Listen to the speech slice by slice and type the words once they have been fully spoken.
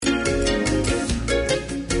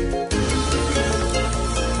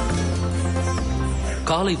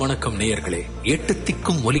காலை வணக்கம் நேயர்களே. 8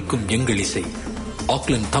 திக்கும் ஒலிக்கும் எங்கள் இசை.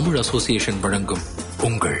 ஆக்லாந்து தமிழ் அசோசியேஷன் வழங்கும்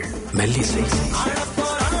உங்கள் மெல்லிசை.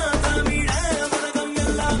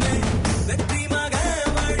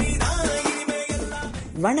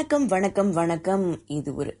 வணக்கம் வணக்கம் வணக்கம். இது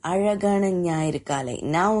ஒரு அழகான ஞாயிறு காலை.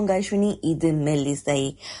 நான் உங்க அஸ்வினி. இது மெல்லிசை.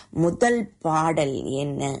 முதல் பாடல்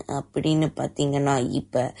என்ன அப்படின்னு பாத்தீங்கன்னா,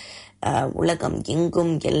 இப்ப உலகம்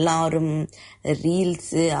எங்கும் எல்லாரும்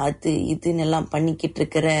ரீல்ஸ் அது இதுன்னு எல்லாம் பண்ணிக்கிட்டு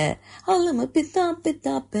இருக்கிற ஹலம பித்தா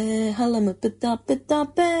பித்தாப்ப ஹலம பித்தா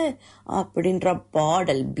பித்தாப்ப அப்படின்ற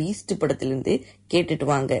பாடல் பீஸ்ட் படத்திலிருந்து கேட்டுட்டு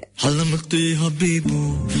வாங்க. ஹலமத்தி ஹபீபு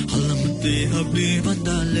ஹலமத்தி ஹபீப்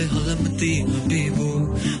வந்தாலே ஹலமத்தி ஹபீபு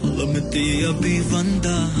ஹலமத்தி ஹபீப்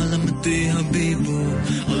வந்தா ஹலமத்தி ஹபீபு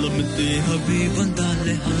ஹலமத்தி ஹபீப்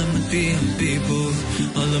வந்தாலே ஹலமத்தி Habib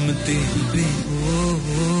ஹலமத்தி Habib.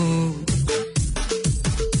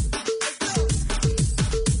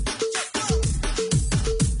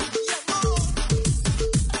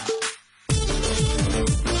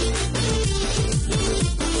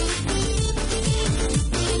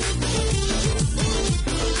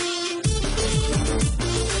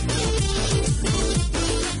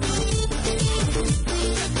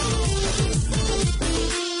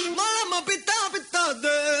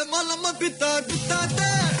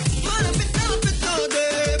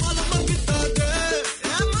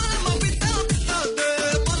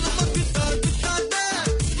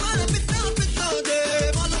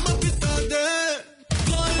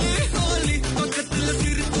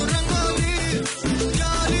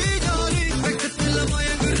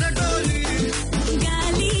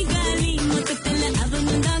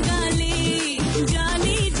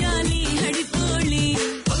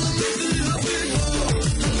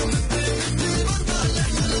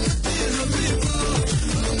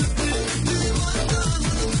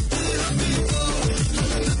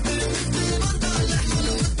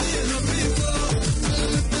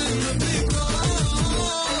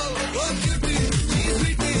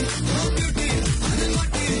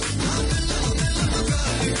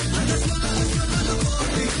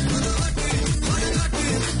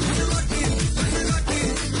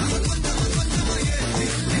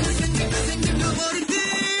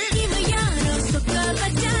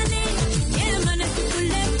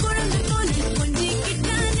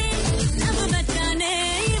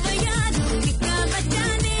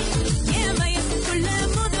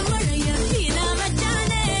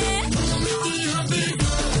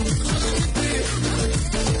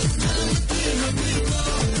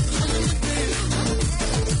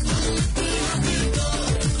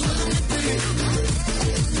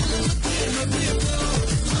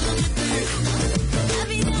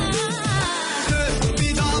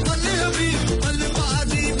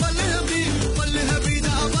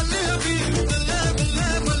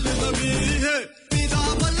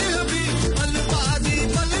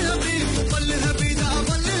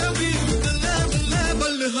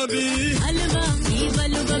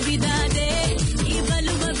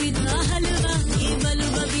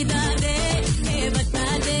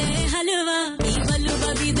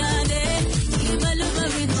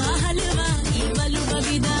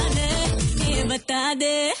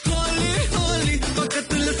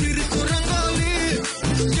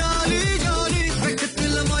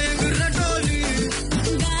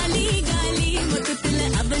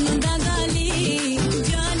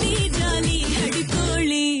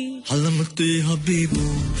 Habibu,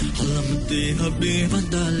 halamati habib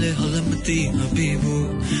vandale, halamati habibu,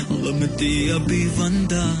 halamati habib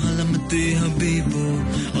vanda, halamati habibu,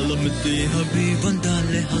 halamati habib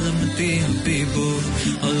vandale, halamati habibu,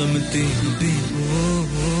 halamati habibu.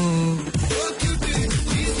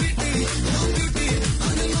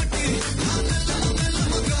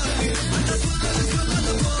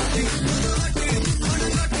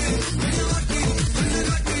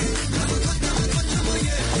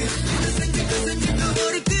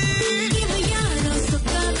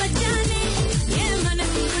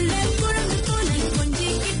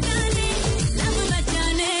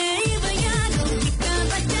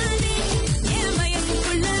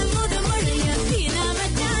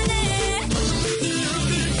 Mama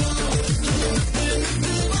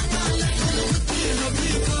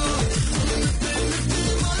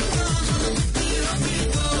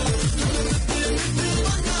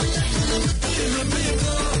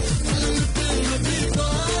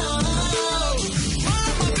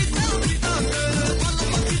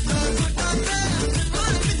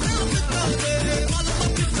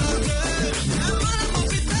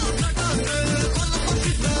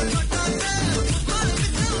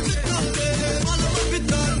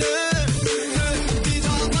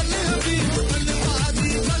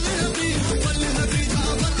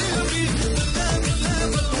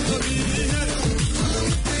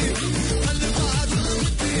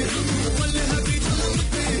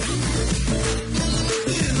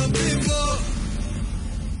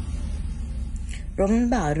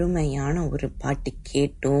ரொம்ப அருமையான ஒரு பாட்டு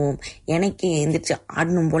கேட்டோம். எனக்கு எந்திரிச்சு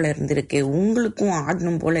ஆடணும் போல இருந்திருக்கு, உங்களுக்கும்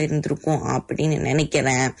ஆடணும் போல இருந்திருக்கும் அப்படின்னு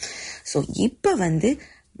நினைக்கிறேன். ஸோ இப்போ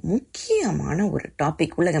முக்கியமான ஒரு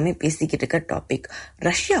டாபிக், உலகமே பேசிக்கிட்டு இருக்க டாபிக்,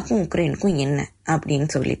 ரஷ்யாவுக்கும் உக்ரைனுக்கும் என்ன அப்படின்னு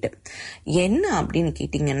சொல்லிட்டு. என்ன அப்படின்னு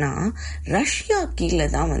கேட்டிங்கன்னா, ரஷ்யா கீழே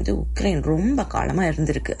தான் உக்ரைன் ரொம்ப காலமா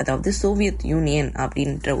இருந்திருக்கு. அதாவது சோவியத் யூனியன்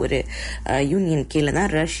அப்படின்ற ஒரு யூனியன் கீழே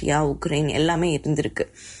தான் ரஷ்யா உக்ரைன் எல்லாமே இருந்திருக்கு.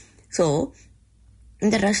 ஸோ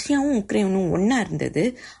இந்த ரஷ்யாவும் உக்ரைனும் ஒன்னா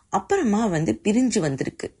இருந்தது, அப்புறமா பிரிஞ்சு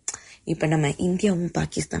வந்திருக்கு. இப்ப நம்ம இந்தியாவும்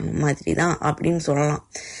பாகிஸ்தானும் மாதிரி தான் அப்படின்னு சொல்லலாம்.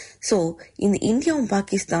 ஸோ இந்த இந்தியாவும்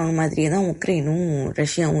பாகிஸ்தானும் மாதிரியே தான் உக்ரைனும்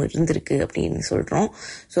ரஷ்யாவும் இருந்திருக்கு அப்படின்னு சொல்றோம்.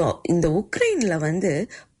 ஸோ இந்த உக்ரைன்ல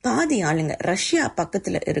பாதி ஆளுங்க, ரஷ்யா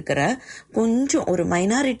பக்கத்துல இருக்கிற கொஞ்சம் ஒரு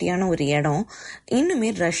மைனாரிட்டியான ஒரு இடம்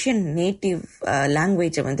இன்னுமே ரஷ்யன் நேட்டிவ்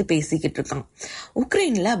லாங்குவேஜை பேசிக்கிட்டு இருக்கான்.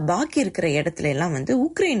 உக்ரைன்ல பாக்கி இருக்கிற இடத்துல எல்லாம்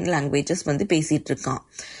உக்ரைன் லாங்குவேஜஸ் பேசிட்டு இருக்கான்.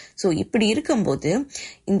 ஸோ இப்படி இருக்கும்போது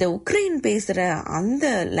இந்த உக்ரைன் பேசுற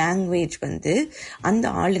அந்த லாங்குவேஜ் அந்த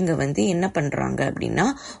ஆளுங்க என்ன பண்றாங்க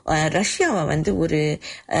அப்படின்னா, ரஷ்யாவை ஒரு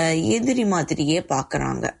எதிரி மாதிரியே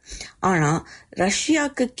பாக்குறாங்க. ஆனா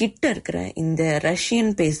ரஷ்யாவுக்கு கிட்ட இருக்கிற இந்த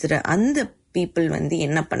ரஷ்யன் பேசுற அந்த பீப்புள்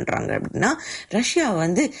என்ன பண்றாங்க அப்படின்னா,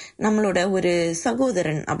 ரஷ்யாவை நம்மளோட ஒரு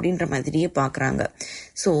சகோதரன் அப்படின்ற மாதிரியே பாக்குறாங்க.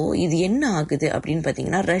 ஸோ இது என்ன ஆகுது அப்படின்னு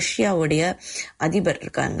பாத்தீங்கன்னா, ரஷ்யாவுடைய அதிபர்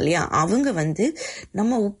இருக்காங்க இல்லையா, அவங்க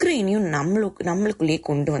நம்ம உக்ரைனையும் நம்மளுக்குள்ளேயே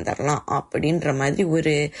கொண்டு வந்துடலாம் அப்படின்ற மாதிரி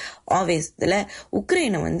ஒரு ஆவேசத்துல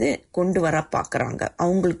உக்ரைனை கொண்டு வர பாக்குறாங்க,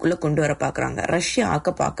 அவங்களுக்குள்ள கொண்டு வர பாக்குறாங்க, ரஷ்யா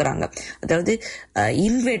ஆக்க பாக்குறாங்க, அதாவது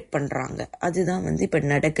இன்வேட் பண்றாங்க. அதுதான் இப்ப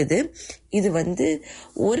நடக்குது. இது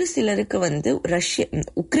ஒரு சிலருக்கு ரஷ்யா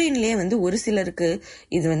உக்ரைன்லயே ஒரு சிலருக்கு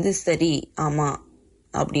இது சரி ஆமா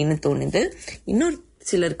அப்படின்னு தோணுது, இன்னொரு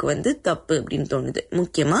சிலருக்கு தப்பு அப்படின்னு தோணுது,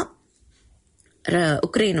 முக்கியமா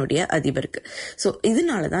உக்ரைனுடைய அதிபருக்கு. ஸோ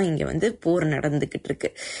இதனாலதான் இங்க போர் நடந்துகிட்டு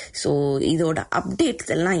இருக்கு. ஸோ இதோட அப்டேட்ஸ்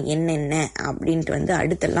எல்லாம் என்னென்ன அப்படின்ட்டு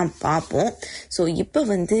அடுத்தெல்லாம் பார்ப்போம். ஸோ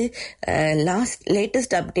இப்போ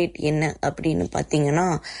லேட்டஸ்ட் அப்டேட் என்ன அப்படின்னு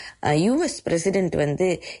பார்த்தீங்கன்னா, யூஎஸ்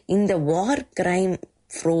பிரசிடென்ட் இந்த வார் கிரைம்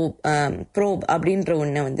ப்ரோப் அப்படின்ற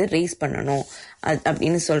ஒன்றை ரேஸ் பண்ணணும்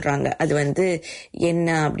அப்படின்னு சொல்றாங்க. அது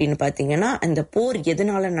என்ன அப்படின்னு பாத்தீங்கன்னா, அந்த போர்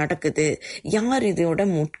எதனால நடக்குது, யார் இதோட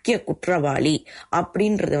முக்கிய குற்றவாளி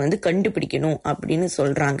அப்படின்றத கண்டுபிடிக்கணும் அப்படின்னு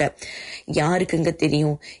சொல்றாங்க. யாருக்குங்க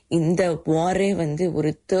தெரியும், இந்த வாரே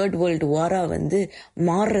ஒரு தேர்ட் வேர்ல்டு வாரா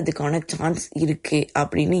மாறுறதுக்கான சான்ஸ் இருக்கு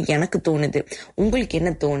அப்படின்னு எனக்கு தோணுது. உங்களுக்கு என்ன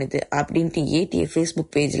தோணுது அப்படின்ட்டு ஏடிஏ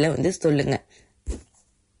ஃபேஸ்புக் பேஜ்ல சொல்லுங்க.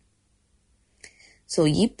 ஸோ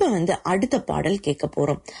இப்போ அடுத்த பாடல் கேட்க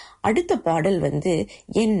போறோம். அடுத்த பாடல்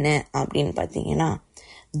என்ன அப்படின்னு பார்த்தீங்கன்னா,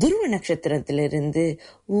 துருவ நட்சத்திரத்திலிருந்து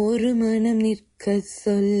ஒரு மனம் நிற்க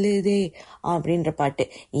சொல்லுதே அப்படின்ற பாட்டு.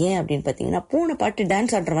 ஏன் அப்படின்னு பார்த்தீங்கன்னா, போன பாட்டு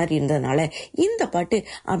டான்ஸ் ஆடுற மாதிரி இருந்ததுனால இந்த பாட்டு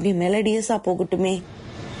அப்படி மெலடியஸா போகட்டுமே.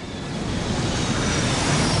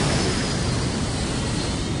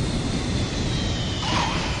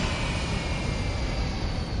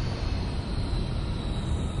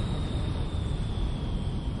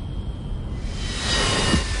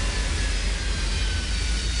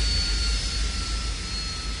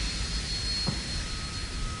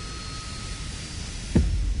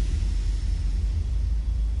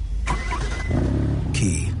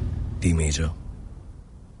 D major.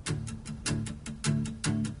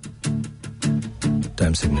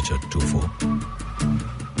 Time signature 2/4.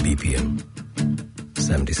 BPM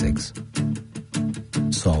 76.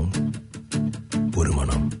 Song Oru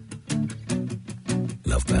Manam.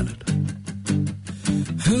 Love ballad.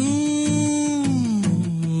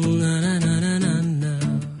 Na na na na na na.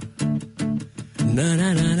 Na na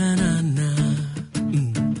na na na na.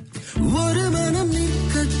 Oru manam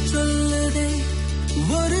nikka sollade.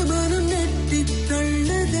 ஒரு மனம் நெட்டி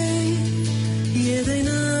தள்ளதே, எதை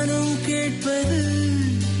நானும் கேட்பது,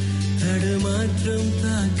 தடுமாற்றம்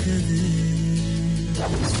தாக்குது.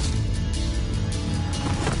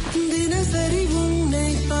 தினசரி உன்னை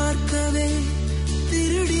பார்க்கவே,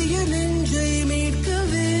 திருடிய நெஞ்சை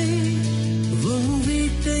மீட்கவே, உன்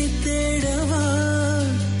வீட்டை தேடவா,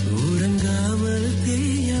 உறங்காமல்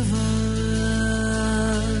தேயவா.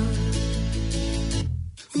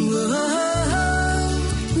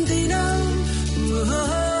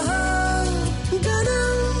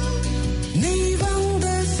 நீ வந்த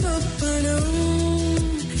சொப்பனம்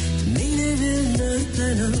நினைவில்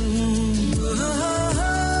நர்த்தனம்.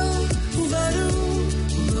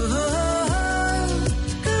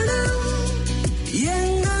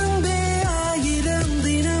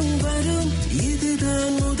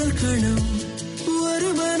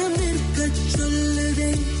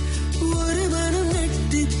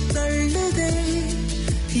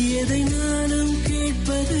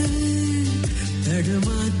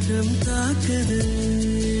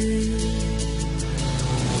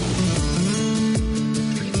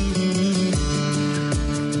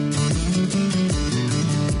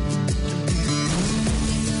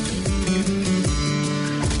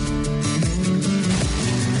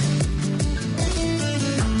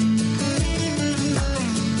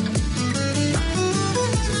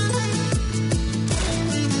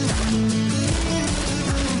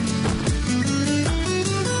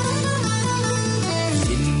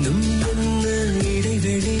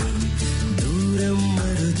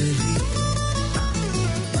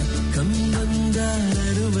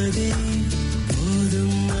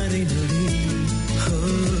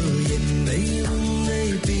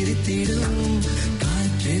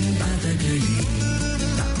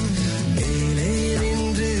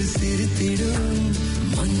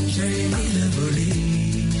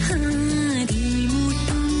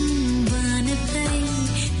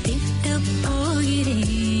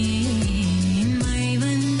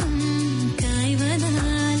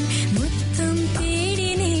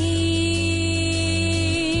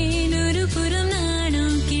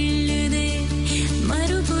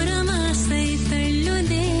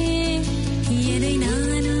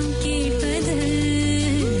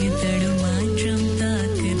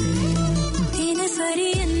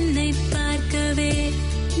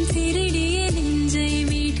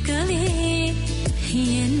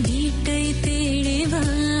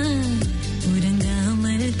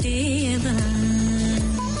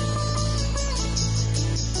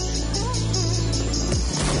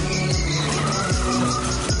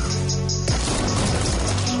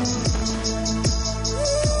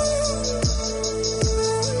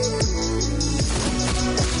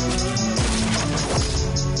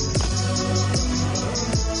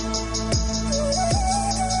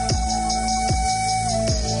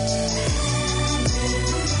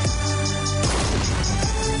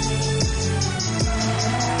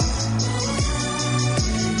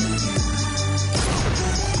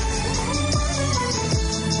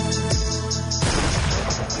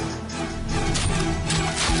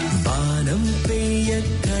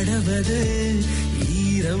 துடித்தது,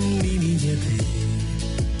 ஈரம் இனியது.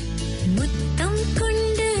 முத்தம்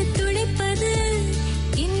கொண்டு துடைப்பது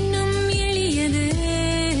இன்னும் எளியது.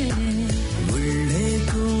 உள்ளே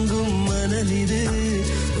தூங்கும் மனதிது,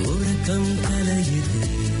 உறக்கம் கலையுது.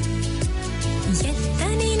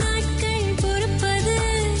 எத்தனை நாட்கள் பொறுப்பது,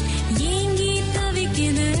 ஏங்கி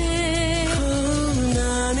தவிக்குது.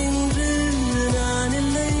 நான் இன்று நான்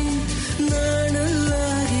இல்லை, நான்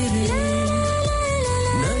அல்லாகிறேன்.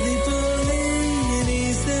 நதி போலே நீ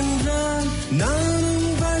சென்றால் நானும்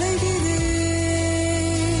வளைகிறேன்.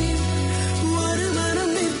 ஒரு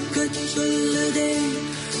மனம் நிற்கச் சொல்லுதே,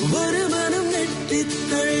 ஒரு மனம் நெட்டித்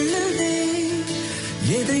தள்ளுதே.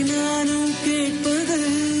 எதை நானும் கேட்பது,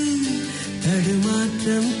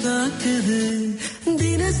 தடுமாற்றம் தாக்குது.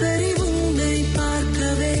 தினசரி உன்னை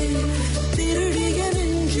பார்க்கவே, திருடிய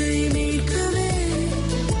நெஞ்சை மீட்கவே.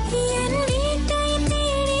 என் வீட்டை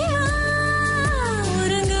தேடிவா,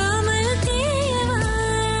 உறங்காமல் தேவா.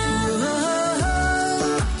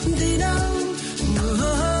 தினம்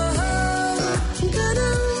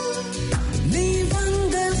கனம், நீ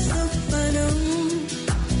வந்த சொப்பனம்,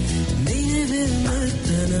 நினைவில்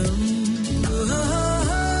நிறுத்தனம்.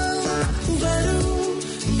 வரும்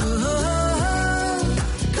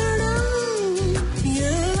கணம்,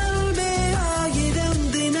 எல்லாமே ஆயிரம்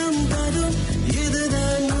தினம் வரும்,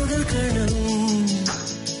 இதுதான் முதல் கணம்.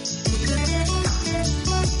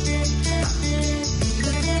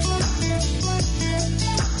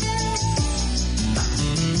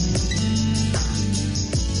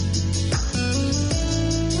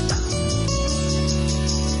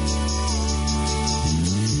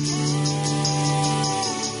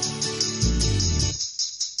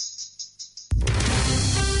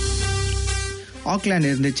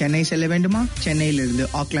 ஆக்லாந்திலிருந்து சென்னை செல்ல வேண்டுமா? சென்னையிலிருந்து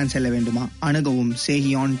ஆக்லாந்து செல்ல வேண்டுமா? அணுகவும்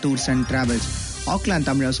சேஹியான் tours and travels. Auckland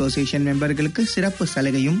Tamil association மெம்பர்களுக்கு சிறப்பு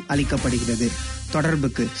சலுகையும் அளிக்கப்படுகிறது.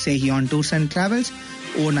 தொடர்புக்கு சேஹியான் tours and travels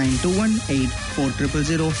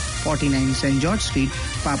 0921840049 Saint George Street,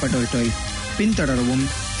 Papatoetoe. பின்தொடரவும்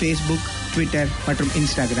ஃபேஸ்புக், ட்விட்டர் மற்றும்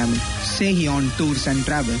இன்ஸ்டாகிராமில் சேஹியான் டூர்ஸ் அண்ட்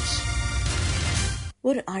டிராவல்ஸ்.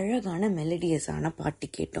 ஒரு அழகான மெலடியஸான பாட்டு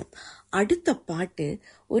கேட்டோம். அடுத்த பாட்டு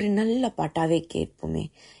ஒரு நல்ல பாட்டாவே கேட்போமே.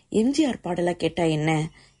 எம்ஜிஆர் பாடலா கேட்டா என்ன?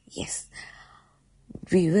 எஸ்,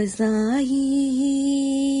 விவசாயி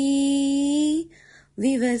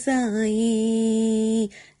விவசாயி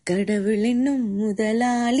கடவுள் என்னும்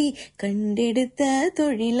முதலாளி, கண்டெடுத்த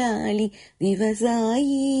தொழிலாளி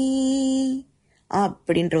விவசாயி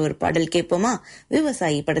அப்படின்ற ஒரு பாடல் கேட்போமா?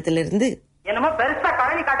 விவசாயி படத்துல இருந்து. என்னமோ பெருசா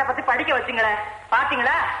கழனி காட்டை பத்தி படிக்க வச்சுங்களே,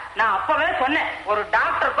 பாத்தீங்களா? நான் அப்பவே சொன்னேன், ஒரு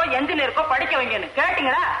டாக்டருக்கோ என்ஜினியருக்கோ படிக்க வைங்கன்னு.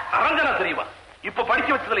 கேட்டீங்களா? அரஞ்சனா தெரியுமா? இப்ப படிக்க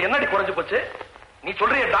வச்சதுல என்னடி குறைஞ்சு போச்சு? நீ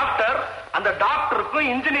சொல்றிய டாக்டர், அந்த டாக்டருக்கும்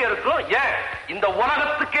இன்ஜினியருக்கும் ஏன் இந்த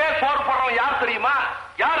உலகத்துக்கே சோறு போடுறவன் யார் தெரியுமா?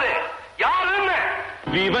 யாரு யாருன்னு?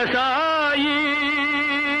 விவசாயி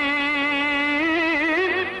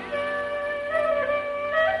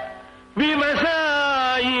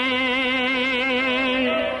விவசாயி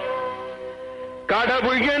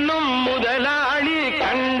கடவுள் என்னும் முதலாளி,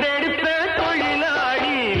 கண்டெடுத்த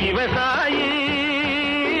தொழிலாளி விவசாயி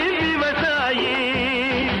விவசாயி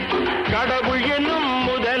கடவுள் என்னும்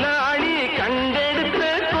முதலாளி, கண்டெடுத்த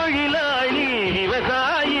தொழிலாளி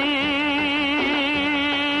விவசாயி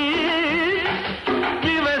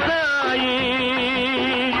விவசாயி.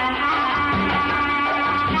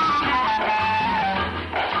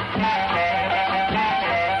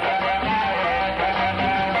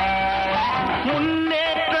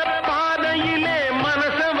 முன்னேற்ற பாதையிலே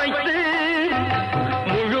மனச வைத்து,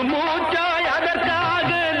 முழு மூச்சாய் அதற்காக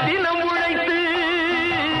தினம் உழைத்து.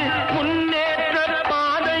 முன்னேற்ற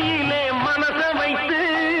பாதையிலே மனச வைத்து,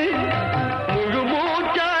 முழு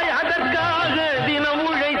மூச்சாய் அதற்காக தினம்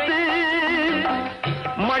உழைத்து.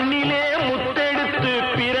 மண்ணிலே முத்தெடுத்து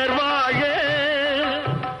பிறர் வாழ,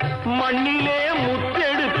 மண்ணிலே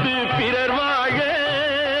முத்தெடுத்து பிறர் வாழ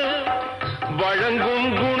வழங்கும்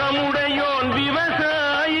குணமுடையோன்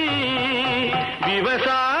விவசாயி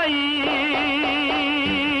விவசாயி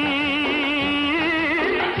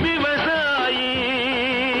விவசாயி.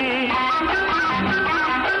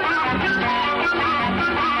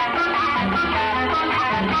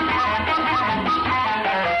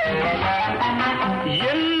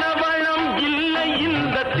 என்ன வளம் இல்லை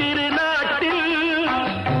இந்த திருநாட்டில்,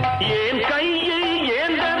 ஏன் கையை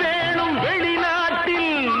ஏந்த வேணும்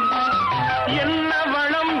வெளிநாட்டில். என்ன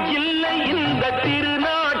வளம்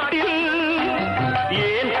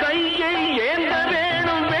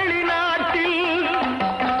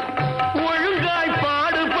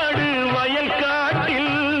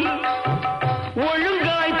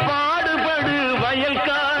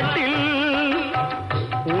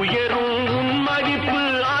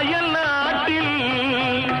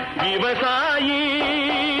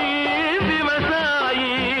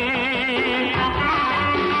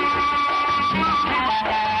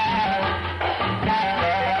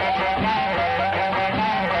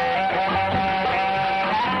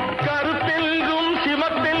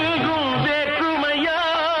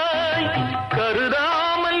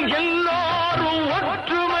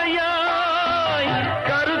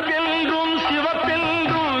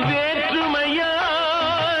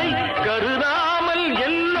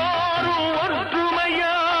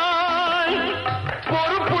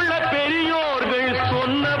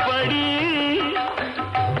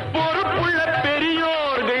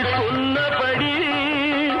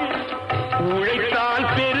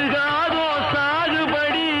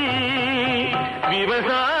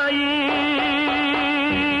விவசாயி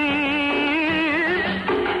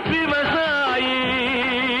விவசாயி.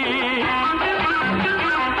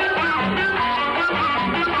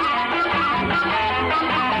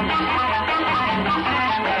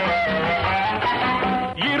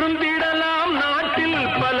 இருந்திடலாம் நாட்டில்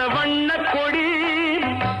பல வண்ண கொடி,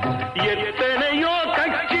 எத்தனையோ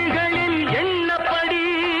கட்சிகளின் எண்ணப்படி.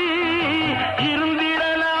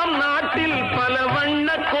 இருந்திடலாம் நாட்டில் பல வண்ண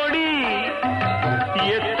கொடி,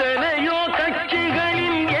 எத்தனையோ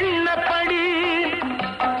கட்சிகளின் எண்ணப்படி.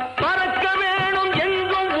 பறக்க வேணும்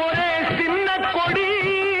எங்கும் ஒரே சின்ன கொடி,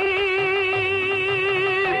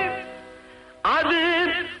 அது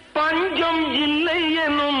பஞ்சம் இல்லை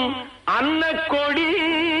எனும் அன்னக்கொடி.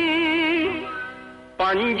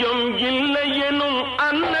 பஞ்சம் இல்லை எனும்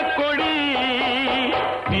அன்னக்கொடி.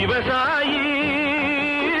 விவசாயி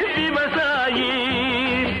விவசாயி,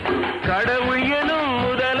 கடவுள் எனும்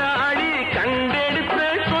முதலாளி கண்டெடுத்த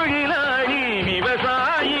தொழிலாளி.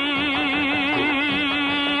 விவசாயி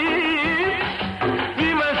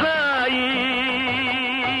விவசாயி.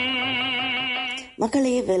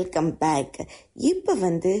 மக்களே, வெல்கம் பேக். இப்போ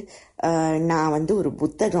நான் ஒரு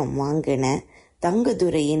புத்தகம் வாங்கினேன்,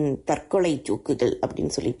 தங்கதுரையின் தற்கொலை ஜோக்குகள்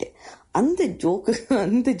அப்படின்னு சொல்லிட்டு. அந்த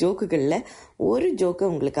ஜோக்குகளில் ஒரு ஜோக்கை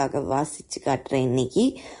உங்களுக்காக வாசிச்சு காட்டுறேன் இன்னைக்கு.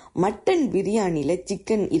 மட்டன் பிரியாணியில்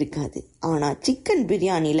சிக்கன் இருக்காது, ஆனால் சிக்கன்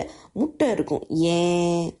பிரியாணியில் முட்டை இருக்கும்,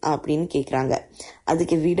 ஏன் அப்படின்னு கேட்குறாங்க.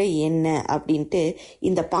 அதுக்கு விடை என்ன அப்படின்ட்டு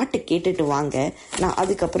இந்த பாட்டு கேட்டுட்டு வாங்க, நான்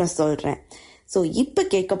அதுக்கப்புறம் சொல்கிறேன். ஸோ இப்போ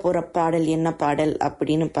கேட்க போகிற பாடல் என்ன பாடல்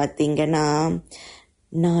அப்படின்னு பார்த்தீங்கன்னா,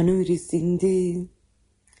 நானூறு சிந்து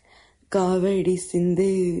காவடி சிந்து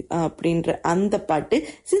அப்படின்ற அந்த பாட்டு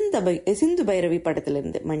சிந்து பைரவி படத்துல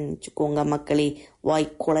இருந்து. மன்னிச்சுக்கோங்க மக்களே, வாய்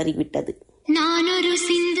குளறி விட்டது. நானொரு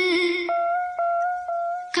சிந்து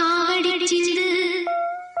காவடி சிந்து,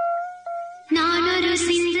 நானொரு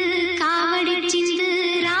சிந்து காவடி சிந்து.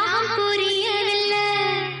 ராகம் புரியவில்லை,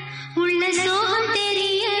 உள்ள சோகம்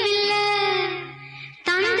தெரியவில்லை.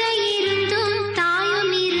 தந்தை இருந்தும்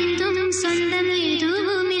தாயும் இருந்தும் சொந்தம்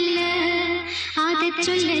எதுவும் இல்லை, அதை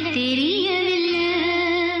சொல்ல தெரியவில்லை.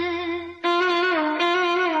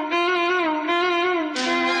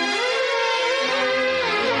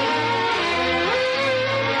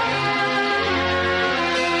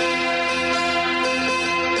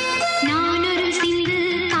 நானொரு சிந்து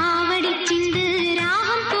காவடி சிந்து,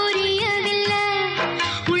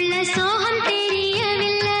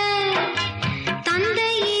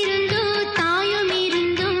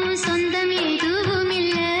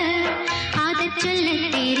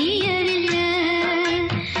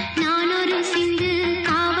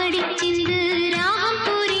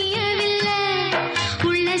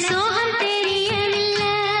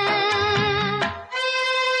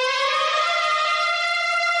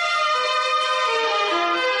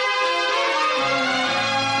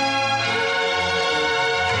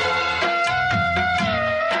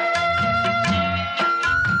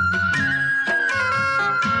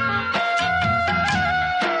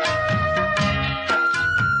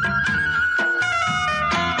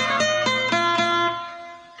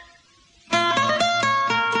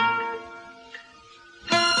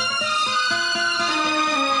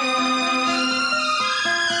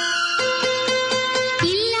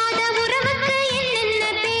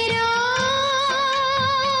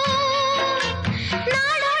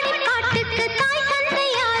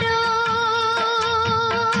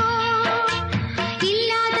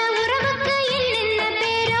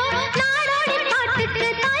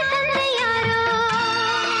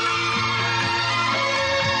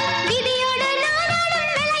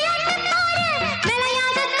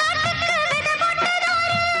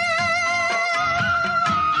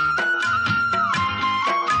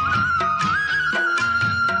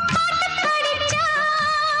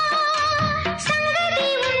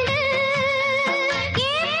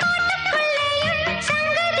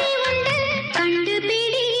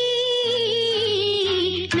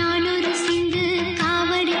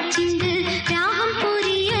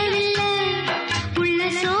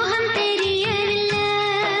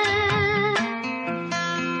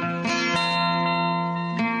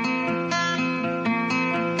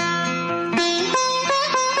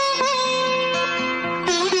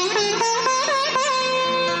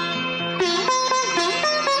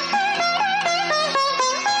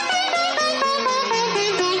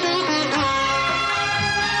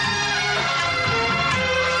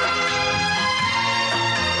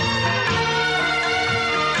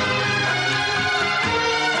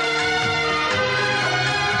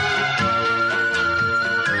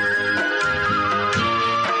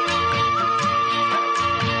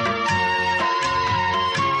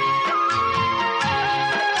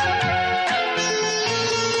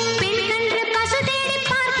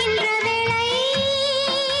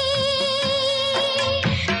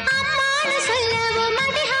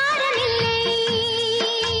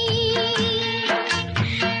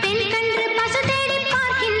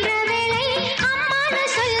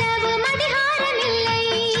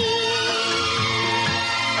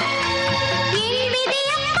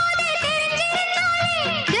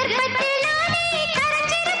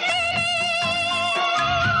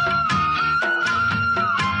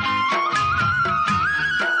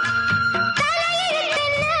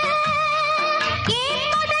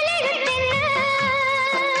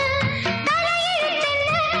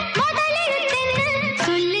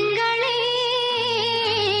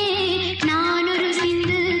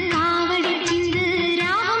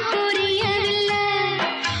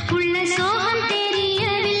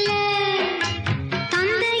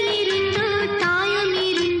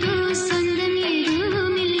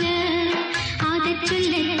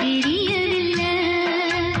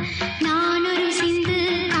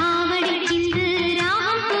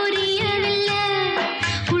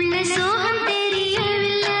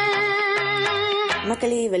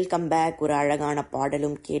 வெல்கம் பேக். ஒரு அழகான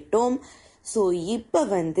பாடலும் கேட்டோம். ஸோ இப்போ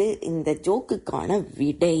இந்த ஜோக்குக்கான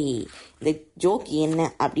விடை. இந்த ஜோக் என்ன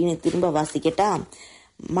அப்படின்னு திரும்ப வாசிக்கட்டா?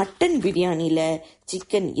 மட்டன் பிரியாணியில்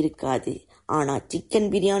சிக்கன் இருக்காது, ஆனால் சிக்கன்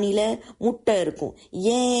பிரியாணியில் முட்டை இருக்கும்.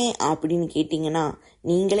 ஏன் அப்படின்னு கேட்டிங்கன்னா,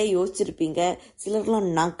 நீங்களே யோசிச்சிருப்பீங்க.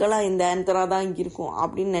 சிலர்லாம் நக்கலாக இந்த ஆன்சராக தான் இருக்கும்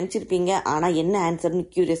அப்படின்னு நினச்சிருப்பீங்க. ஆனால் என்ன ஆன்சர்னு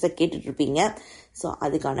க்யூரியஸாக கேட்டுட்ருப்பீங்க. ஸோ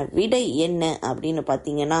அதுக்கான விடை என்ன அப்படின்னு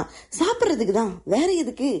பார்த்தீங்கன்னா, சாப்பிட்றதுக்கு தான், வேற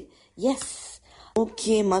எதுக்கு? எஸ்.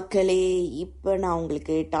 ஓகே மக்களே, இப்போ நான்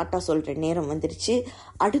உங்களுக்கு டாட்டா சொல்கிற நேரம் வந்துருச்சு.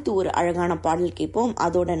 அடுத்து ஒரு அழகான பாடல் கேட்போம்.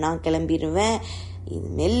 அதோட நான் கிளம்பிடுவேன். இது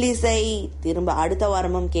மெல்லிசை. திரும்ப அடுத்த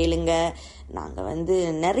வாரமும் கேளுங்க.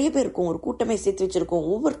 நாங்கள் நிறைய பேர் இருக்கோம், ஒரு கூட்டமே சேர்த்து வச்சுருக்கோம்.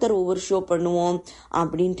 ஒவ்வொருத்தரும் ஒவ்வொரு ஷோ பண்ணுவோம்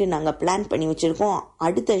அப்படின்ட்டு நாங்கள் பிளான் பண்ணி வச்சுருக்கோம்.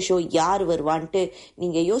 அடுத்த ஷோ யார் வருவான்ட்டு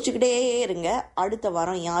நீங்கள் யோசிச்சுக்கிட்டே இருங்க. அடுத்த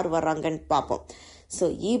வாரம் யார் வர்றாங்கன்னு பார்ப்போம். ஸோ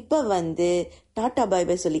இப்போ டாட்டா பை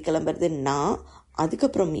பை சொல்லி கிளம்புறது நான்.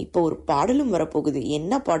 அதுக்கப்புறம் இப்போ ஒரு பாடலும் வரப்போகுது.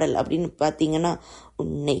 என்ன பாடல் அப்படின்னு பார்த்தீங்கன்னா,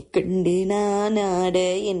 உன்னை கண்டு நான் ஆட,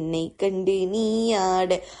 என்னை கண்டு நீ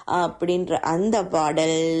ஆட அப்படின்ற அந்த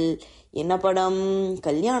பாடல். என்ன படம்?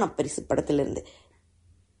 கல்யாண பரிசு படத்திலிருந்து.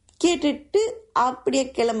 கேட்டுட்டு அப்படியே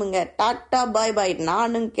கிளம்புங்க. Tata bye bye.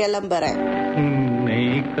 நானும் கிளம்புறேன். உன்னை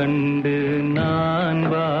கண்டு நான்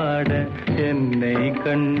வாட, என்னை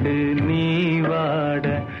கண்டு நீ வாட,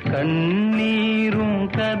 கண்ணீரும்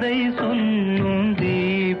கதை சொல்லும்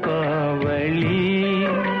தீபாவளி,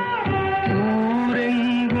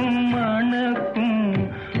 ஊரெங்கும் மணக்கும்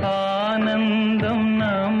ஆனந்தம்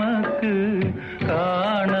நமக்கு,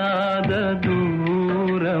 காணாத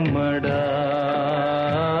தூரமடா,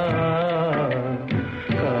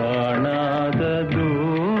 காணாத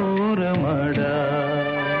தூரமடா.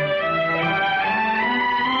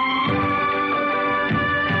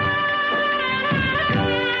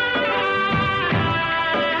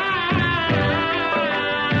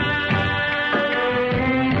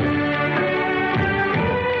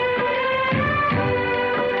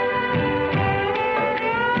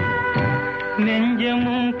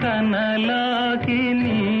 நெஞ்சமும் கனலாகி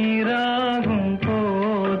நீராகும்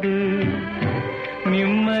போது,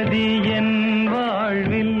 நிம்மதி என்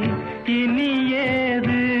வாழ்வில்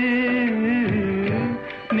இனியேது.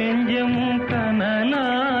 நெஞ்சமும்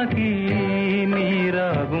கனலாகி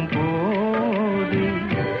நீராகும் போது,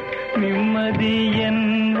 நிம்மதி என்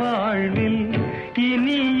வாழ்வில்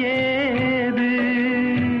இனியேது.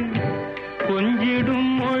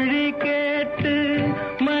 கொஞ்சிடும் மொழி கேட்டு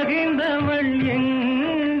மகிழ்ந்தவள்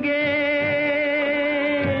எங்கே?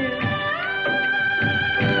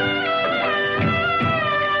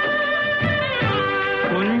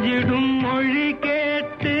 கொஞ்சிடும் மொழி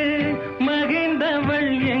கேட்டு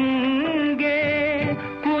மகிழ்ந்தவள் எங்கே?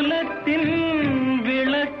 குலத்தின்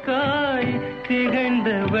விளக்காய்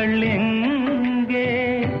திகழ்ந்தவள் எங்கே?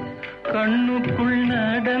 கண்ணுக்குள்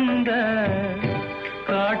நடந்த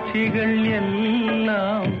காட்சிகள்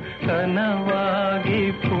எல்லாம் கனவாகி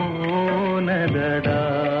போனதடா,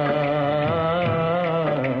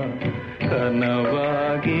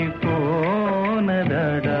 கனவாகி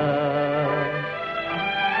போனதடா.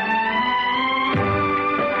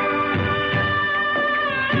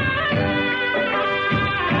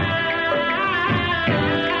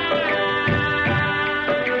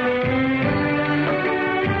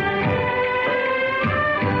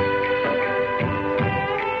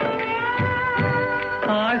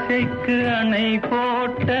 ஆசைக்கு அணை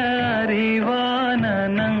போட்ட அறிவான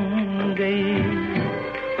நங்கை,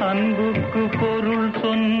 அன்புக்கு பொருள்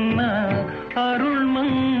சொன்ன அருள்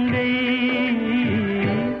மங்கை.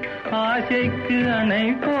 ஆசைக்கு அணை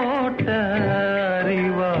போட்ட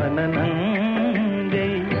அறிவான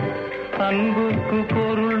நங்கை, அன்புக்கு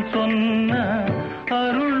பொருள் சொன்ன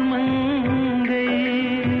அருள் மங்கை.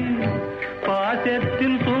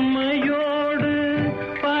 பாசத்தின் சுமையோடு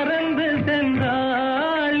பறந்து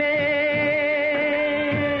சென்றாளே,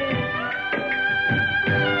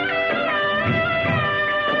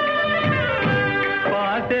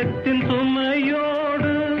 பாசத்தின்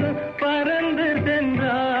சுமையோடு பறந்து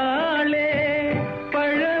சென்றாளே.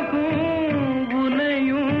 பழகும்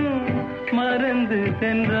உனையும் மறந்து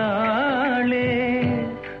சென்றாளே.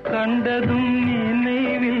 கண்டதும்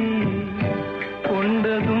நினைவில்,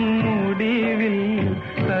 கொண்டதும் முடிவில்,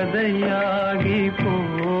 கதையாகி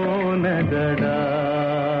போனதடா,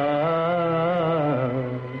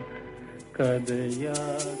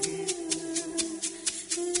 கதையாகி.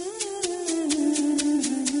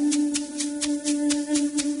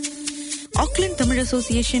 ஆக்லாந்து தமிழ்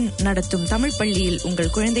அசோசியேஷன் நடத்தும் தமிழ் பள்ளியில் உங்கள்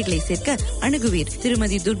குழந்தைகளை சேர்க்க அணுகுவீர்.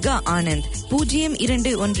 திருமதி துர்கா ஆனந்த்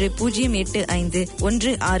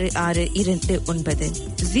 021808516629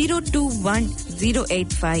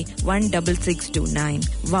 02108516629.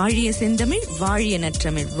 வாழிய செந்தமிழ், வாழிய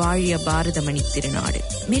நற்றமிழ், வாழிய பாரதமணி திருநாடு.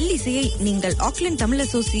 மெல்லிசையை நீங்கள் ஆக்லாந்து தமிழ்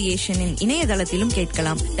அசோசியேஷனின் இணையதளத்திலும்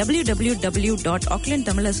கேட்கலாம்.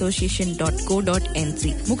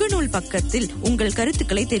 www.aucklandtamilassociation.co.nz. முகநூல் பக்கத்தில் உங்கள்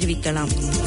கருத்துக்களை தெரிவிக்கலாம்.